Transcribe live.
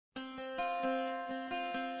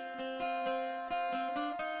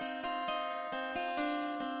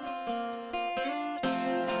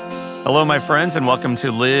Hello, my friends, and welcome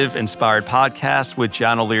to Live Inspired Podcast with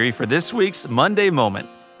John O'Leary for this week's Monday Moment.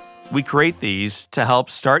 We create these to help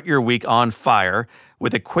start your week on fire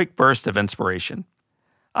with a quick burst of inspiration.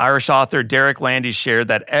 Irish author Derek Landy shared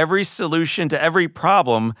that every solution to every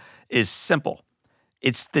problem is simple.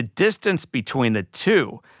 It's the distance between the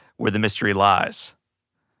two where the mystery lies.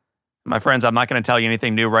 My friends, I'm not going to tell you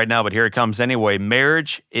anything new right now, but here it comes anyway.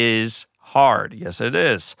 Marriage is hard. Yes, it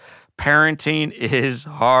is. Parenting is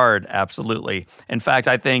hard, absolutely. In fact,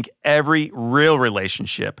 I think every real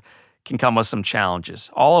relationship can come with some challenges.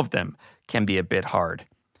 All of them can be a bit hard.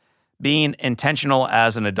 Being intentional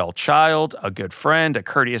as an adult child, a good friend, a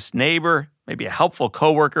courteous neighbor, maybe a helpful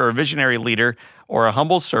coworker, a visionary leader, or a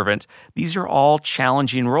humble servant, these are all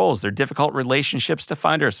challenging roles. They're difficult relationships to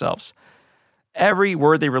find ourselves. Every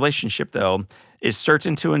worthy relationship, though, is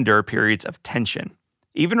certain to endure periods of tension.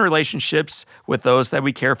 Even relationships with those that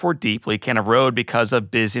we care for deeply can erode because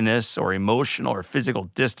of busyness or emotional or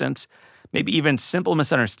physical distance, maybe even simple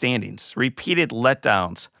misunderstandings, repeated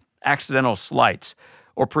letdowns, accidental slights,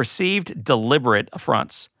 or perceived deliberate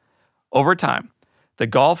affronts. Over time, the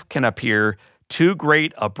gulf can appear too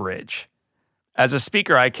great a bridge. As a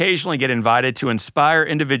speaker, I occasionally get invited to inspire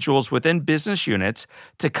individuals within business units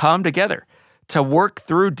to come together, to work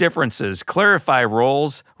through differences, clarify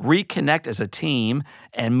roles, reconnect as a team,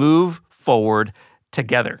 and move forward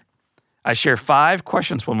together. I share 5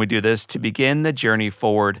 questions when we do this to begin the journey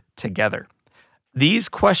forward together. These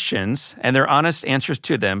questions and their honest answers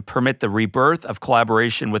to them permit the rebirth of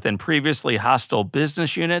collaboration within previously hostile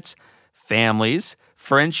business units, families,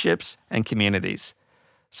 friendships, and communities.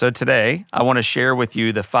 So today, I want to share with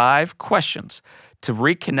you the 5 questions to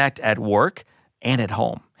reconnect at work and at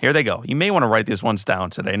home. Here they go. You may want to write these ones down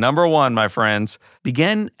today. Number 1, my friends,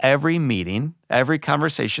 begin every meeting, every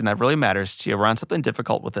conversation that really matters to you around something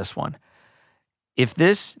difficult with this one. If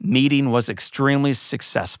this meeting was extremely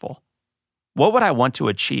successful, what would I want to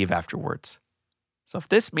achieve afterwards? So if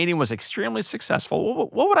this meeting was extremely successful,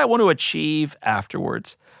 what would I want to achieve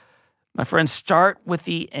afterwards? My friends, start with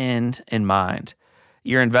the end in mind.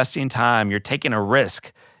 You're investing time. You're taking a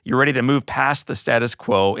risk. You're ready to move past the status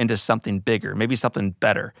quo into something bigger, maybe something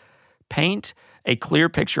better. Paint a clear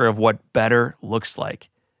picture of what better looks like.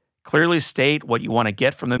 Clearly state what you want to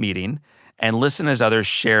get from the meeting and listen as others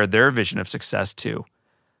share their vision of success too.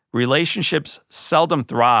 Relationships seldom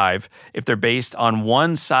thrive if they're based on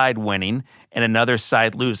one side winning and another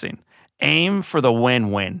side losing. Aim for the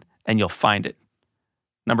win-win and you'll find it.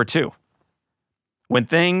 Number 2, when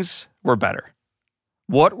things were better.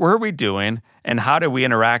 What were we doing and how did we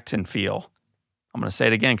interact and feel? I'm going to say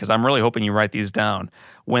it again because I'm really hoping you write these down.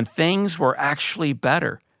 When things were actually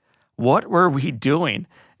better, what were we doing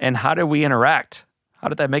and how did we interact? How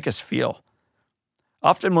did that make us feel?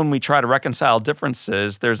 Often when we try to reconcile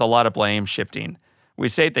differences, there's a lot of blame shifting. We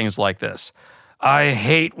say things like this, I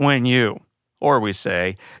hate when you, or we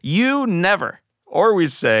say, you never, or we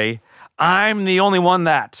say, I'm the only one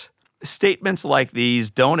that. Statements like these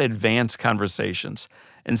don't advance conversations.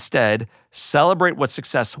 Instead, celebrate what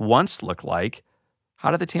success once looked like. How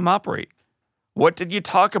did the team operate? What did you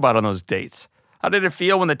talk about on those dates? How did it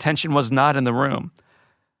feel when the tension was not in the room?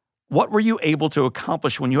 What were you able to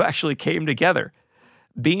accomplish when you actually came together?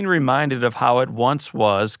 Being reminded of how it once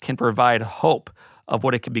was can provide hope of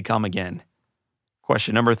what it could become again.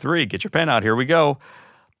 Question number 3, get your pen out, here we go.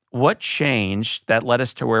 What changed that led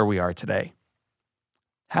us to where we are today?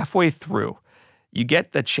 Halfway through, you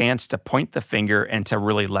get the chance to point the finger and to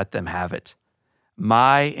really let them have it.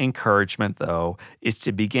 My encouragement, though, is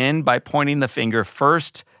to begin by pointing the finger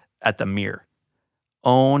first at the mirror.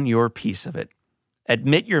 Own your piece of it.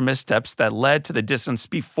 Admit your missteps that led to the distance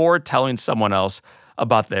before telling someone else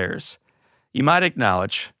about theirs. You might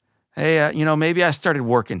acknowledge, hey, maybe I started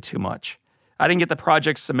working too much. I didn't get the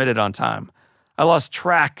project submitted on time. I lost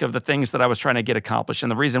track of the things that I was trying to get accomplished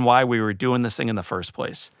and the reason why we were doing this thing in the first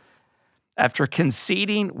place. After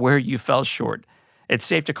conceding where you fell short, it's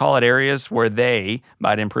safe to call it areas where they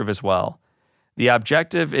might improve as well. The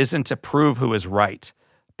objective isn't to prove who is right,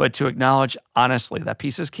 but to acknowledge honestly, that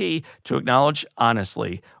piece is key, to acknowledge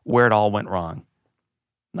honestly where it all went wrong.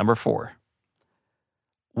 Number 4,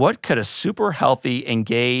 what could a super healthy,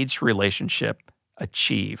 engaged relationship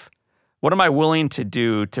achieve? What am I willing to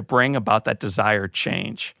do to bring about that desired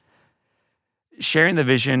change? Sharing the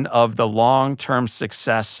vision of the long-term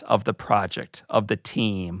success of the project, of the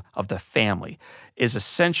team, of the family is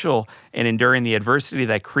essential in enduring the adversity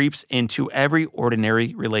that creeps into every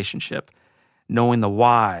ordinary relationship. Knowing the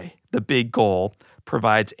why, the big goal,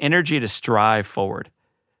 provides energy to strive forward.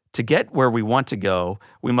 To get where we want to go,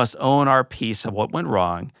 we must own our piece of what went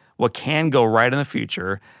wrong, what can go right in the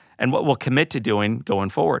future, and what we'll commit to doing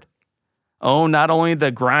going forward. Own not only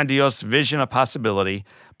the grandiose vision of possibility,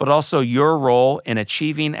 but also your role in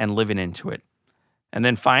achieving and living into it. And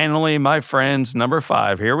then finally, my friends, number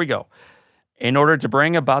 5, here we go. In order to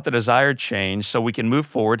bring about the desired change so we can move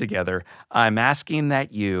forward together, I'm asking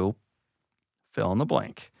that you fill in the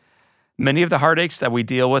blank. Many of the heartaches that we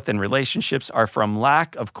deal with in relationships are from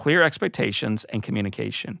lack of clear expectations and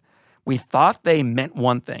communication. We thought they meant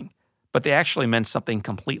one thing, but they actually meant something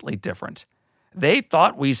completely different. They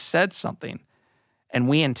thought we said something, and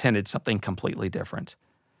we intended something completely different.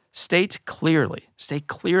 State clearly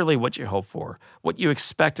what you hope for, what you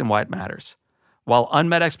expect, and why it matters. While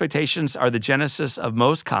unmet expectations are the genesis of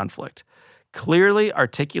most conflict, clearly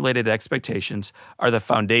articulated expectations are the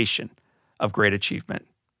foundation of great achievement.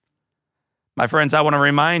 My friends, I want to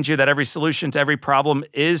remind you that every solution to every problem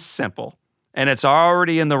is simple, and it's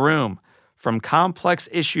already in the room. From complex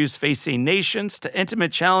issues facing nations to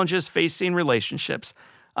intimate challenges facing relationships,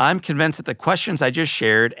 I'm convinced that the questions I just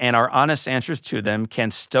shared and our honest answers to them can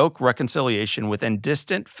stoke reconciliation within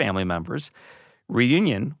distant family members,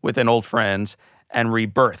 reunion within old friends, and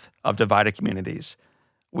rebirth of divided communities.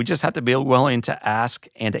 We just have to be willing to ask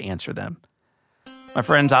and to answer them. My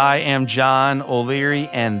friends, I am John O'Leary,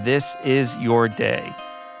 and this is your day.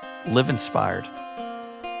 Live inspired.